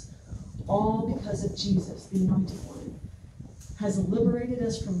us, all because of Jesus, the Anointed One, has liberated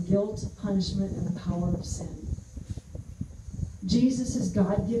us from guilt, punishment, and the power of sin. Jesus'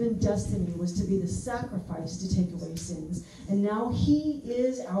 God-given destiny was to be the sacrifice to take away sins. And now he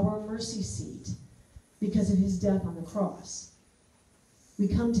is our mercy seat because of his death on the cross. We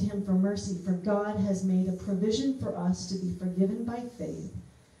come to him for mercy, for God has made a provision for us to be forgiven by faith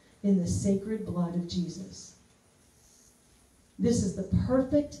in the sacred blood of Jesus. This is the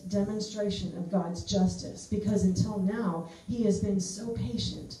perfect demonstration of God's justice, because until now, he has been so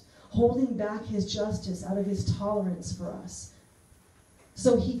patient, holding back his justice out of his tolerance for us.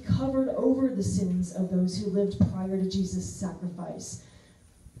 So he covered over the sins of those who lived prior to Jesus' sacrifice.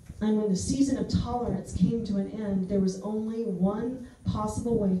 And when the season of tolerance came to an end, there was only one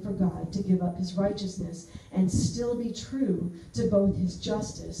possible way for God to give up his righteousness and still be true to both his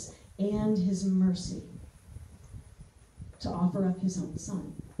justice and his mercy, to offer up his own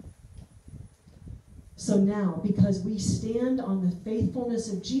son. So now, because we stand on the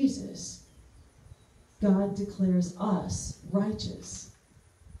faithfulness of Jesus, God declares us righteous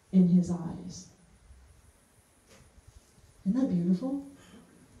in his eyes. Isn't that beautiful?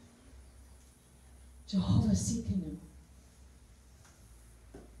 Jehovah Tsidkenu.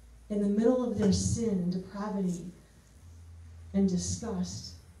 In the middle of their sin and depravity and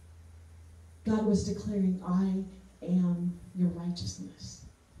disgust, God was declaring, I am your righteousness.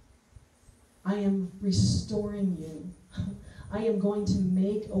 I am restoring you. I am going to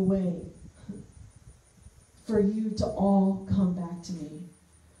make a way for you to all come back to me.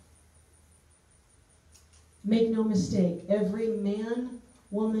 Make no mistake, every man,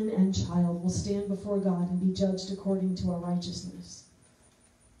 woman, and child will stand before God and be judged according to our righteousness.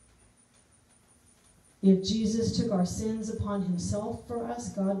 If Jesus took our sins upon himself for us,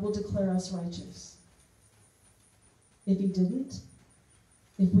 God will declare us righteous. If he didn't,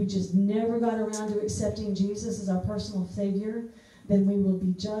 if we just never got around to accepting Jesus as our personal Savior, then we will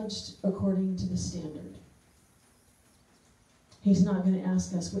be judged according to the standard. He's not going to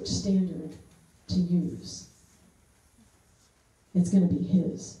ask us which standard to use. It's going to be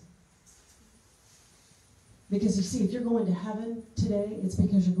his. Because you see, if you're going to heaven today, it's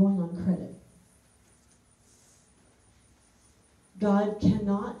because you're going on credit. God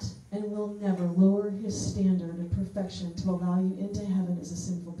cannot and will never lower his standard of perfection to allow you into heaven as a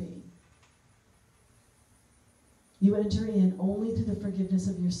sinful being. You enter in only through the forgiveness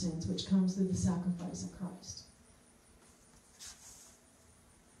of your sins, which comes through the sacrifice of Christ.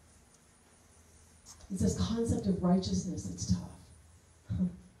 It's this concept of righteousness that's tough.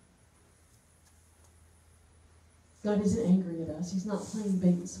 God isn't angry at us. He's not playing bait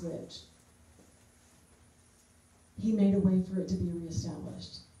and switch. He made a way for it to be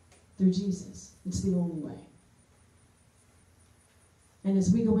reestablished through Jesus. It's the only way. And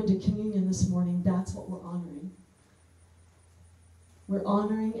as we go into communion this morning, that's what we're honoring. We're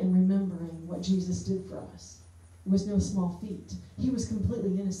honoring and remembering what Jesus did for us. It was no small feat. He was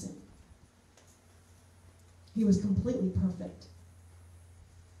completely innocent. He was completely perfect.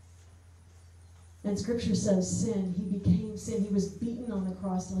 And Scripture says sin, he became sin. He was beaten on the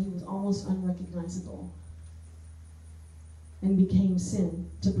cross till he was almost unrecognizable, and became sin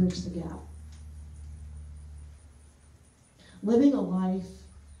to bridge the gap. Living a life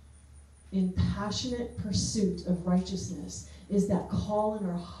in passionate pursuit of righteousness is that call in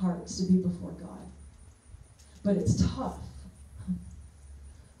our hearts to be before God. But it's tough,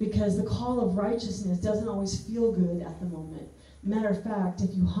 because the call of righteousness doesn't always feel good at the moment. Matter of fact,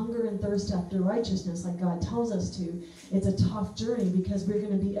 if you hunger and thirst after righteousness like God tells us to, it's a tough journey, because we're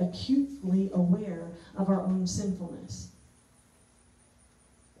going to be acutely aware of our own sinfulness.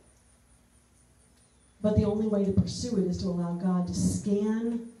 But the only way to pursue it is to allow God to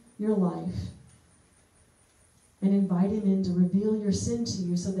scan your life and invite him in to reveal your sin to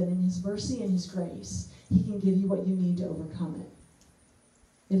you, so that in his mercy and his grace, he can give you what you need to overcome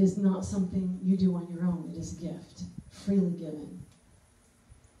it. It is not something you do on your own. It is a gift, freely given.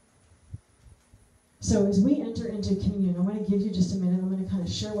 So as we enter into communion, I'm going to give you just a minute. I'm going to kind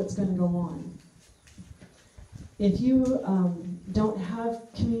of share what's going to go on. If you don't have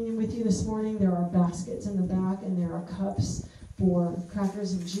communion with you this morning, there are baskets in the back, and there are cups for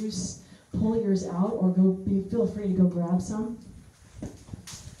crackers and juice. Pull yours out, or feel free to go grab some.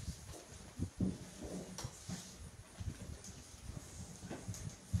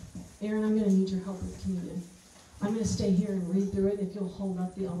 Aaron, I'm going to need your help with communion. I'm going to stay here and read through it if you'll hold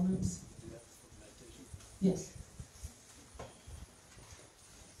up the elements. Yes.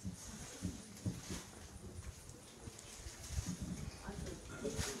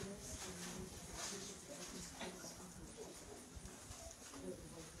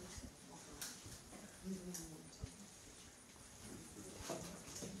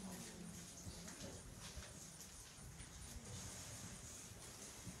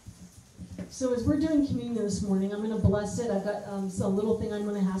 So as we're doing communion this morning, I'm going to bless it. I've got a little thing I'm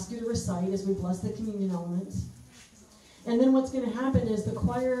going to ask you to recite as we bless the communion elements. And then what's going to happen is the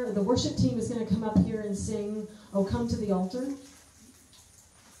choir, the worship team is going to come up here and sing, "Oh, Come to the Altar."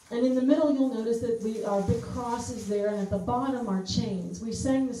 And in the middle, you'll notice that our big cross is there, and at the bottom are chains. We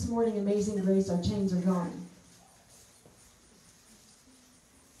sang this morning, "Amazing Grace," our chains are gone.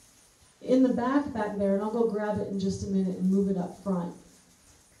 In the back there, and I'll go grab it in just a minute and move it up front,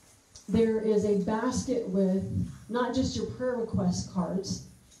 there is a basket with not just your prayer request cards,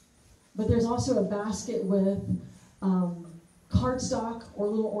 but there's also a basket with cardstock or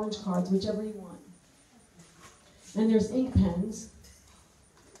little orange cards, whichever you want. And there's ink pens.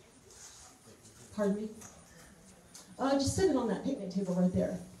 Pardon me? Just set it on that picnic table right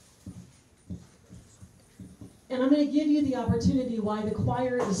there. And I'm going to give you the opportunity while the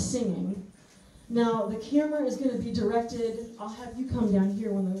choir is singing. Now, the camera is going to be directed. I'll have you come down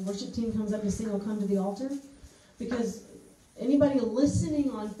here when the worship team comes up to sing, "Oh, Come to the Altar." Because anybody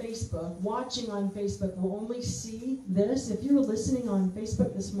listening on Facebook, watching on Facebook, will only see this. If you're listening on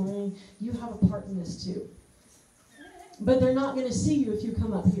Facebook this morning, you have a part in this too. But they're not going to see you if you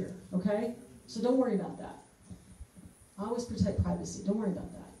come up here, okay? So don't worry about that. I always protect privacy. Don't worry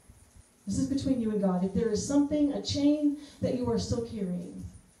about that. This is between you and God. If there is something, a chain that you are still carrying,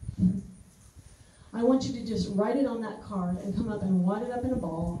 I want you to just write it on that card and come up and wad it up in a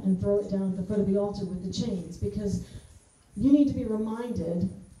ball and throw it down at the foot of the altar with the chains, because you need to be reminded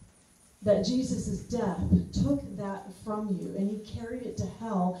that Jesus' death took that from you, and he carried it to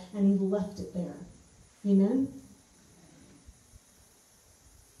hell, and he left it there. Amen?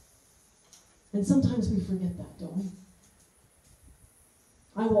 And sometimes we forget that, don't we?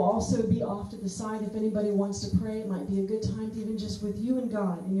 I will also be off to the side if anybody wants to pray. It might be a good time to even just with you and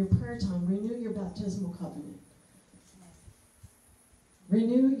God in your prayer time, renew your baptismal covenant.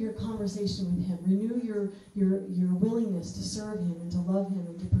 Renew your conversation with him. Renew your willingness to serve him and to love him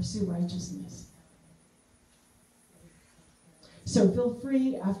and to pursue righteousness. So feel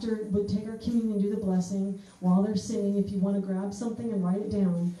free, after we take our communion and do the blessing, while they're singing, if you want to grab something and write it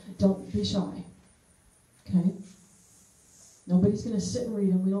down, don't be shy. Okay? Nobody's going to sit and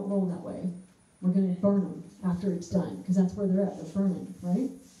read them. We don't roll that way. We're going to burn them after it's done, because that's where they're at. They're burning, right?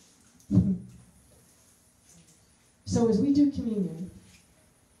 So as we do communion,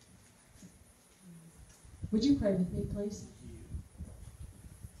 would you pray with me, please?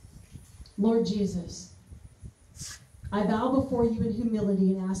 Lord Jesus, I bow before you in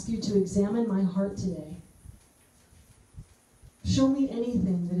humility and ask you to examine my heart today. Show me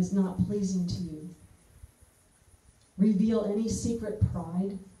anything that is not pleasing to you. Reveal any secret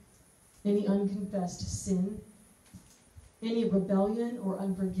pride, any unconfessed sin, any rebellion or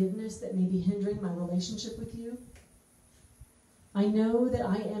unforgiveness that may be hindering my relationship with you. I know that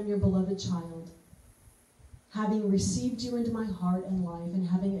I am your beloved child, having received you into my heart and life and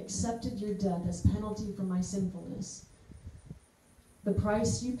having accepted your death as penalty for my sinfulness. The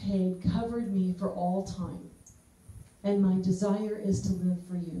price you paid covered me for all time, and my desire is to live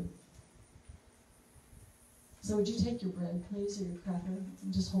for you. So would you take your bread, please, or your cracker,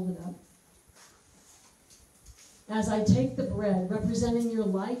 and just hold it up? As I take the bread, representing your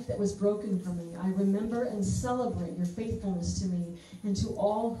life that was broken for me, I remember and celebrate your faithfulness to me and to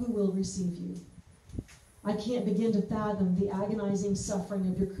all who will receive you. I can't begin to fathom the agonizing suffering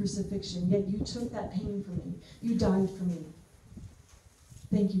of your crucifixion, yet you took that pain for me. You died for me.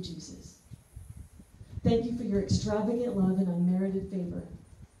 Thank you, Jesus. Thank you for your extravagant love and unmerited favor.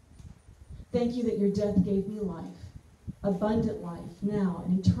 Thank you that your death gave me life, abundant life, now,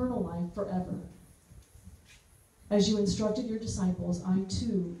 and eternal life forever. As you instructed your disciples, I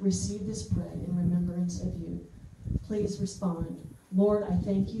too receive this bread in remembrance of you. Please respond. Lord, I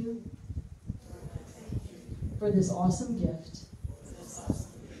thank you for this awesome gift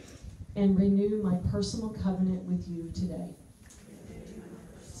and renew my personal covenant with you today.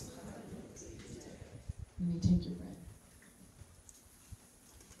 You may take your bread.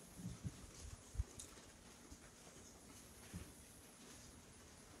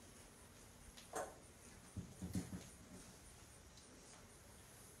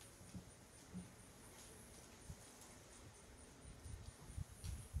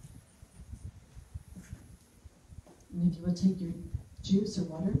 And if you would take your juice or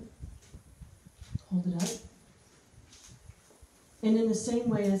water, hold it up. And in the same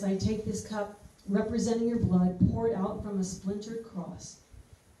way as I take this cup representing your blood poured out from a splintered cross,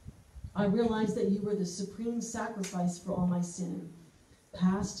 I realize that you were the supreme sacrifice for all my sin,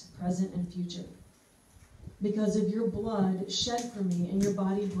 past, present, and future. Because of your blood shed for me and your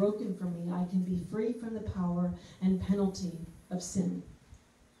body broken for me, I can be free from the power and penalty of sin.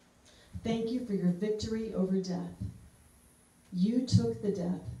 Thank you for your victory over death. You took the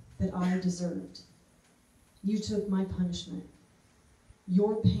death that I deserved. You took my punishment.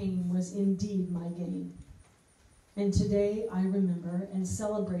 Your pain was indeed my gain. And today I remember and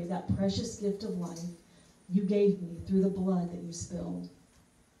celebrate that precious gift of life you gave me through the blood that you spilled.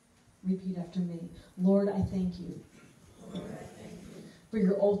 Repeat after me. Lord, I thank you, for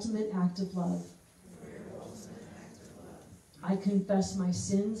your ultimate act of love. I confess my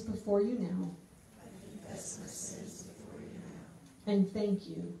sins before you now. And thank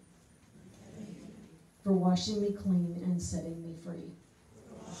you for washing me clean and setting me free.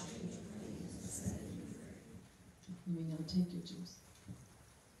 You may now take your juice.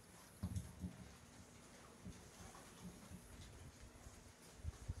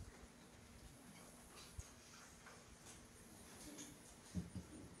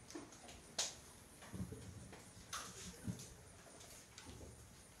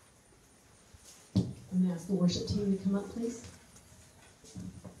 I'm going to ask the worship team to come up, please.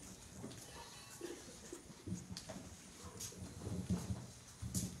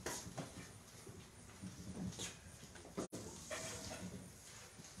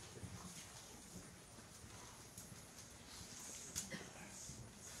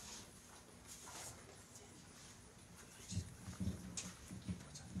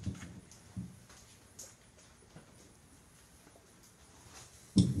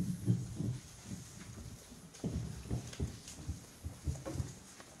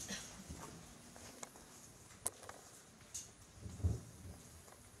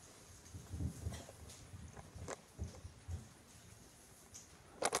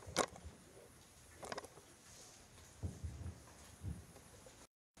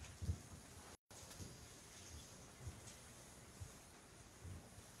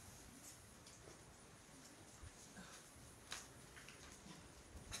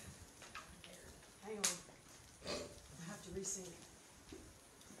 Hang on. I have to re-sing it.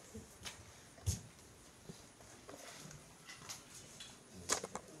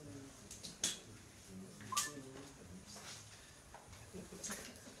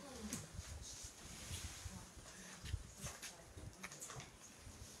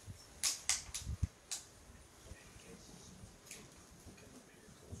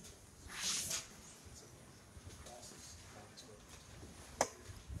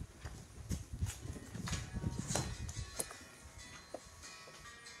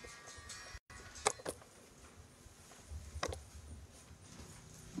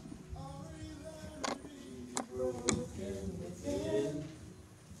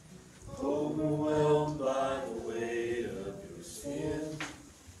 Overwhelmed by the weight of your sin,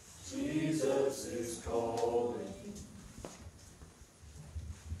 Jesus is calling.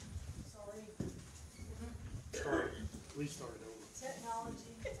 Sorry. Restart it over.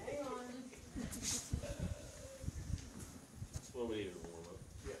 Technology. Hang on. Well, we need to warm up.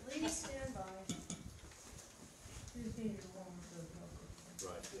 Please stand by.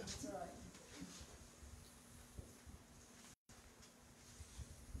 Right, yeah. That's all right.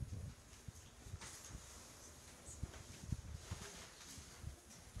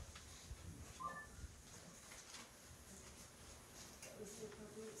 That was the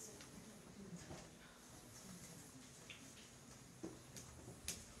appropriate sound.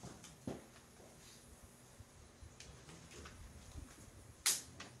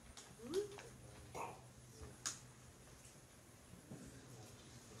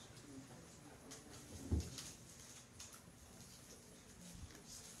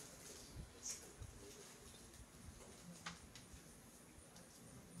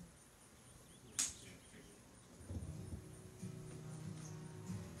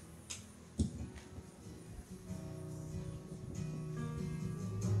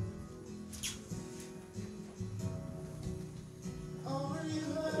 Are you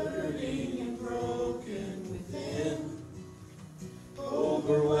hurting and broken within?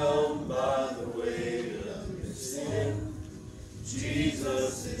 Overwhelmed by the weight of your sin?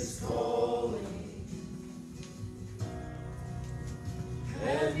 Jesus is calling.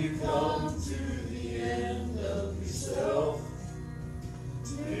 Have you come to the end of yourself?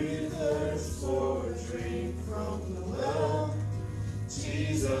 Do you thirst for a drink from the well?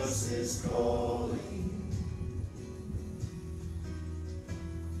 Jesus is calling.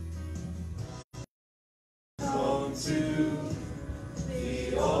 Come to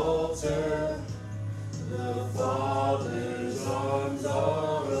the altar. The Father's arms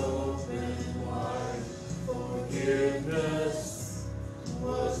are open wide. Forgiveness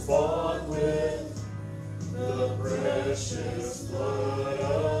was bought with the precious blood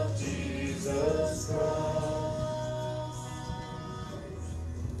of Jesus Christ.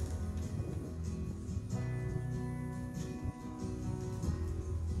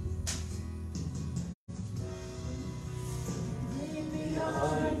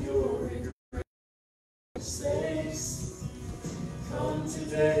 mistakes. Come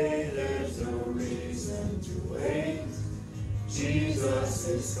today, there's no reason to wait. Jesus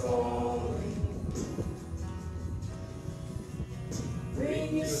is calling.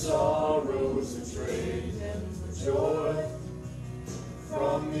 Bring your sorrows and trade them for joy.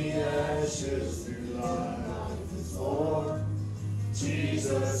 From the ashes through life is born.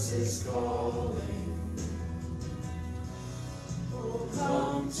 Jesus is calling. Oh,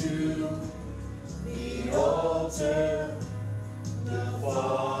 come to the altar. The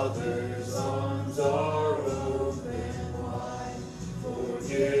Father's arms are open wide.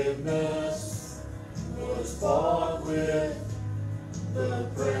 Forgiveness was bought with the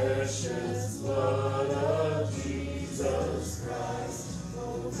precious blood of Jesus Christ.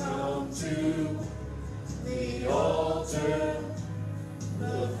 Oh, come to the altar.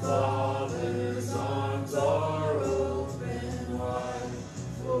 The Father's arms are open wide.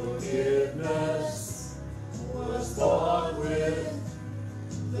 Forgiveness was bought with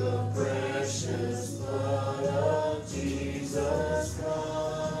the precious blood of Jesus Christ.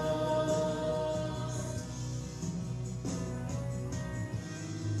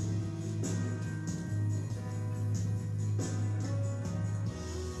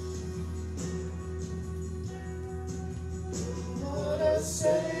 What a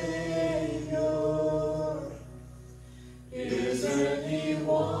Savior, isn't He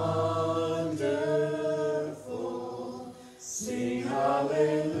wonderful? Sing hallelujah,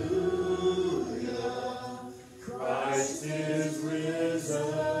 Christ is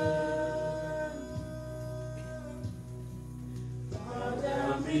risen. Bow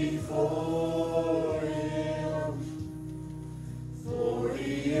down before Him, for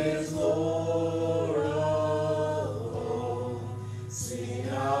He is Lord of all. Sing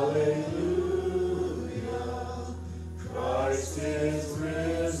hallelujah, Christ is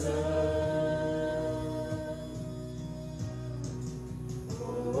risen.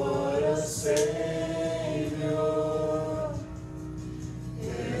 What a Savior,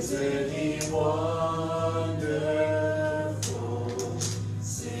 isn't He wonderful?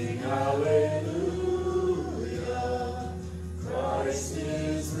 Sing hallelujah, Christ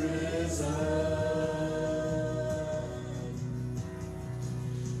is risen.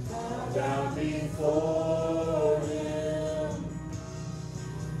 Bow down before Him,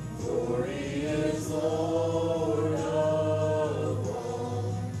 for He is Lord of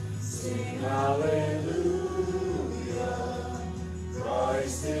all. Sing hallelujah,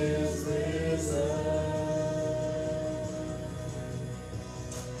 Christ is risen.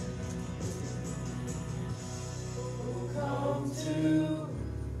 Oh, come to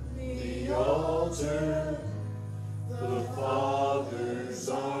the altar. The Father's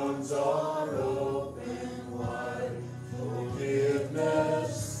arms are open wide.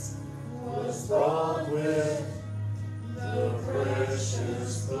 Forgiveness was brought with the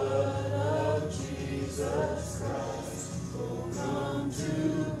precious blood of Jesus Christ. Oh, come to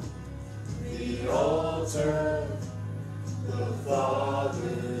the altar. The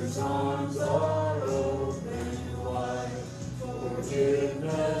Father's arms are open wide.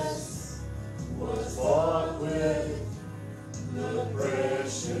 Forgiveness was bought with the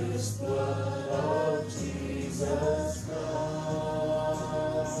precious blood of Jesus Christ.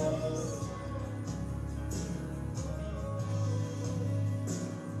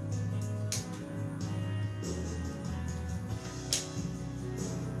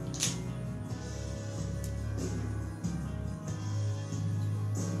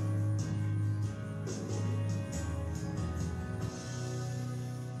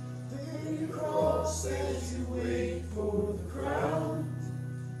 Bear your cross as you wait for the crown.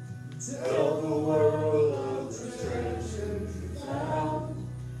 Tell the world of the treasure you found.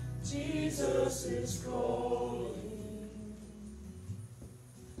 Jesus is calling.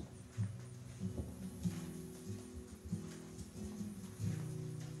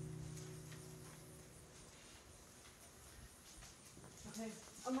 Okay,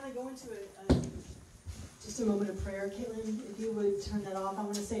 I'm going to go into just a moment of prayer. Caitlin, if you would turn that off. I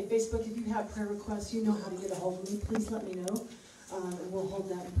want to say, Facebook, if you have prayer requests, you know how to get a hold of me. Please let me know, and we'll hold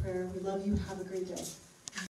that in prayer. We love you. Have a great day.